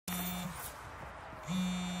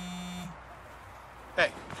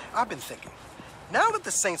Hey, I've been thinking. Now that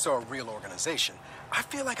the Saints are a real organization, I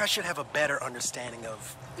feel like I should have a better understanding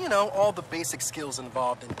of, all the basic skills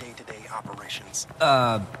involved in day-to-day operations.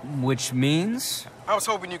 Which means? I was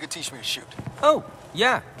hoping you could teach me to shoot. Oh,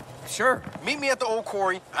 yeah, sure. Meet me at the old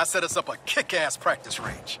quarry. I set us up a kick-ass practice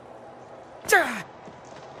range.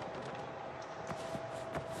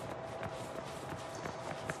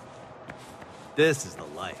 This is the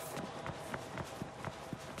life.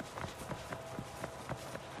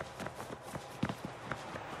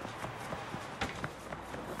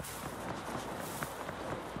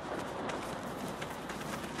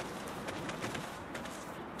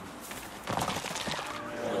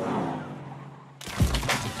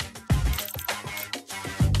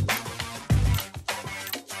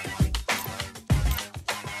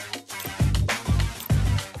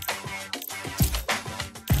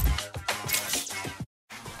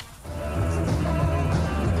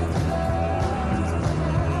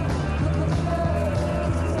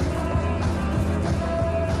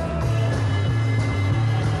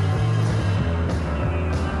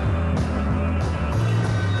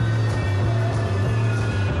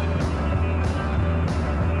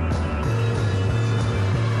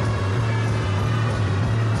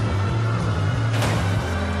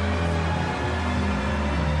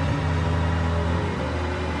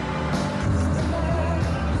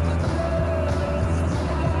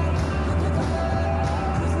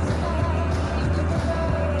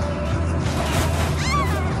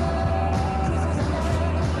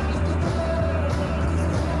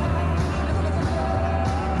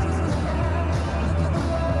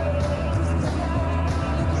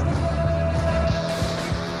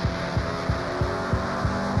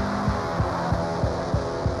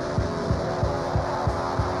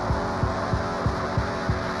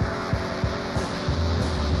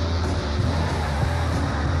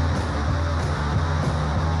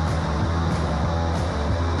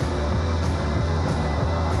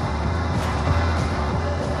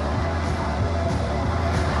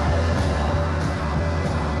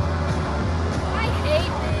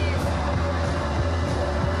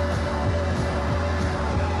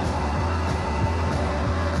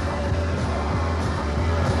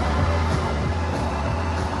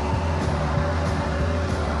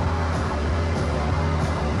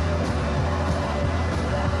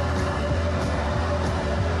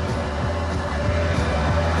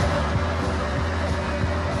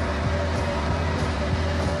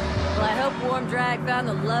 Drag found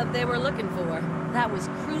the love they were looking for. That was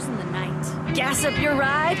cruising the night. Gas up your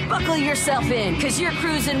ride, buckle yourself in, cause you're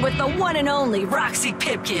cruising with the one and only Roxy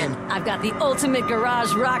Pipkin. I've got the ultimate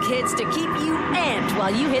garage rock hits to keep you amped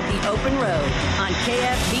while you hit the open road. On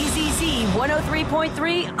KFBZZ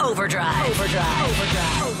 103.3 Overdrive. Overdrive.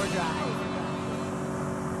 Overdrive. Overdrive.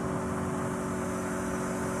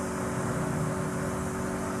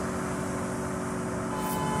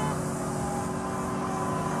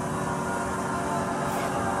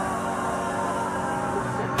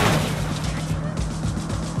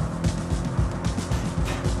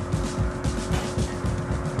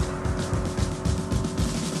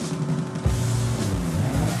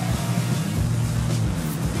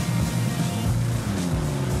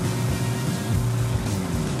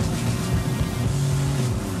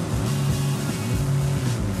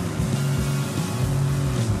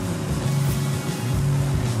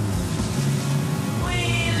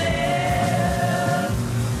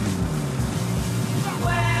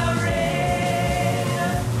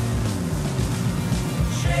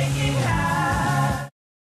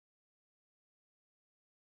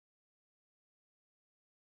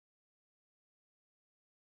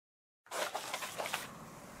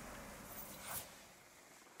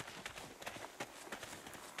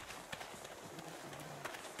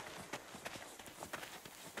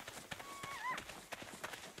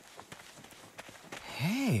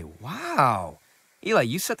 Hey, wow. Eli,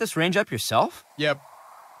 you set this range up yourself? Yep.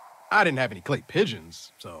 I didn't have any clay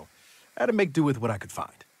pigeons, so I had to make do with what I could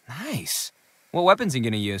find. Nice. What weapons are you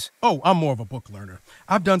gonna use? Oh, I'm more of a book learner.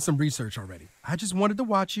 I've done some research already. I just wanted to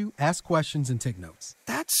watch you, ask questions, and take notes.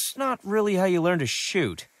 That's not really how you learn to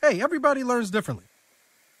shoot. Hey, everybody learns differently.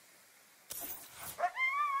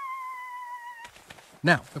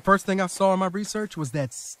 Now, the first thing I saw in my research was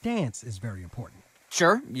that stance is very important.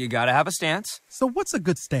 Sure, you gotta have a stance. So what's a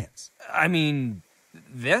good stance? I mean,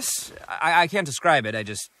 this? I can't describe it, I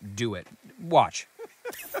just do it. Watch.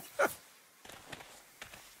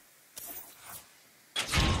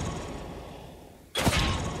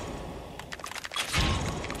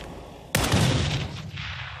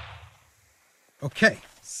 Okay,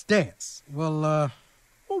 stance. Well,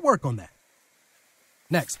 we'll work on that.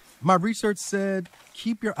 Next, my research said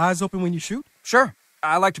keep your eyes open when you shoot. Sure.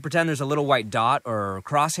 I like to pretend there's a little white dot or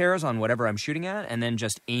crosshairs on whatever I'm shooting at, and then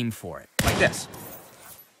just aim for it. Like this.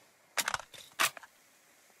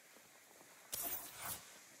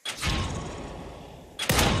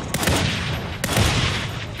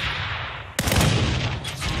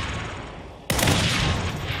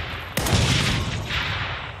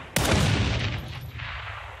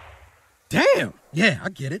 Damn! Yeah, I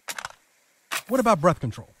get it. What about breath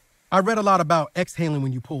control? I read a lot about exhaling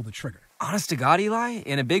when you pull the trigger. Honest to God, Eli,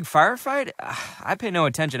 in a big firefight, I pay no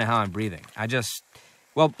attention to how I'm breathing.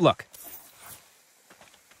 Well, look.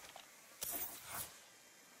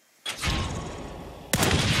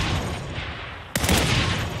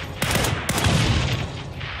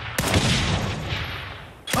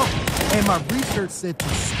 Oh, and my research said to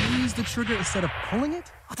squeeze the trigger instead of pulling it?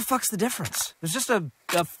 What the fuck's the difference? There's just a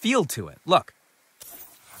feel to it. Look.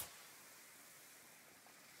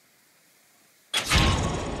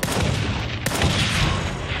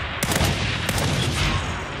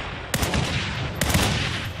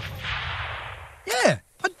 Yeah,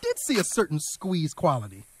 I did see a certain squeeze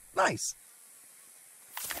quality. Nice.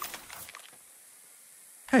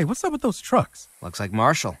 Hey, what's up with those trucks? Looks like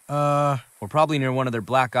Marshall. We're probably near one of their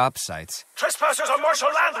black ops sites. Trespassers on Marshall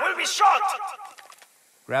land will be shot!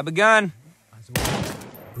 Grab a gun. This is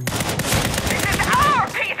our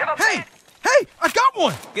piece of a Hey! Hey! I got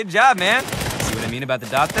one! Good job, man. See what I mean about the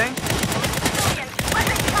dot thing? Listen,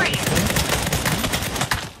 free!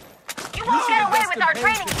 You won't get away with our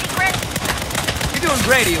training secret! You're doing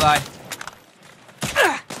great, Eli.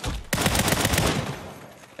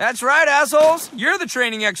 That's right, assholes. You're the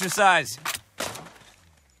training exercise.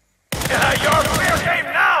 You're fair game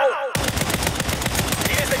now!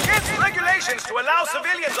 It is against regulations to allow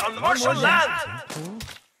civilians on Marshall land!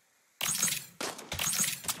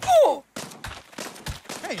 Oh!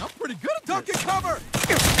 Hey, I'm pretty good at ducking cover!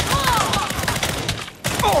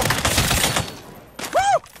 Oh!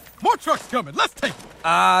 Woo! More trucks coming, let's take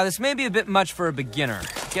it! This may be a bit much for a beginner.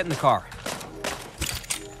 Get in the car.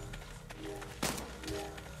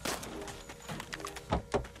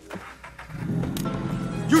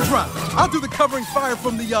 You drive. I'll do the covering fire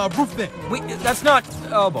from the roof then. Wait, that's not...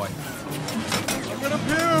 Oh, boy. I'm gonna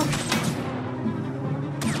puke!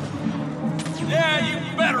 Yeah, you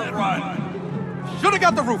better run! Should've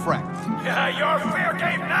got the roof rack. You're fair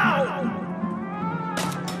game now!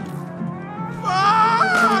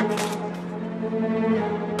 Fuck!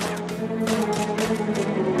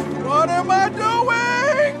 What am I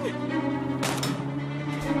doing?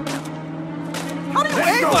 How do you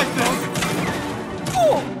aim like this?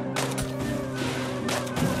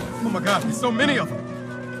 Oh my God, there's so many of them.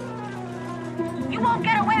 You won't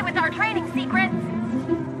get away with our training secrets.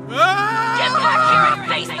 Ah! Get back here and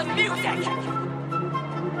face the music!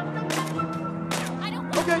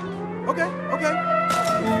 Okay.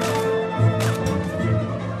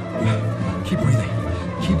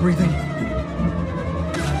 Keep breathing.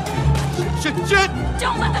 Shit!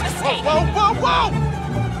 Don't let them escape! Whoa!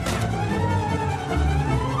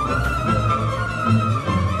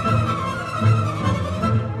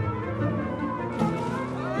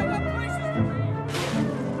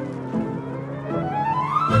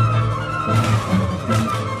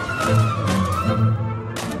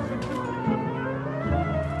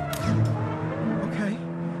 Okay,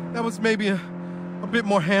 that was maybe a bit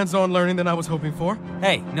more hands-on learning than I was hoping for.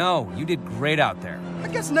 Hey, no, you did great out there. I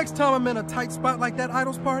guess next time I'm in a tight spot like that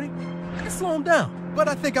Idols party, I can slow him down. But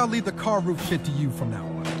I think I'll leave the car roof shit to you from now on.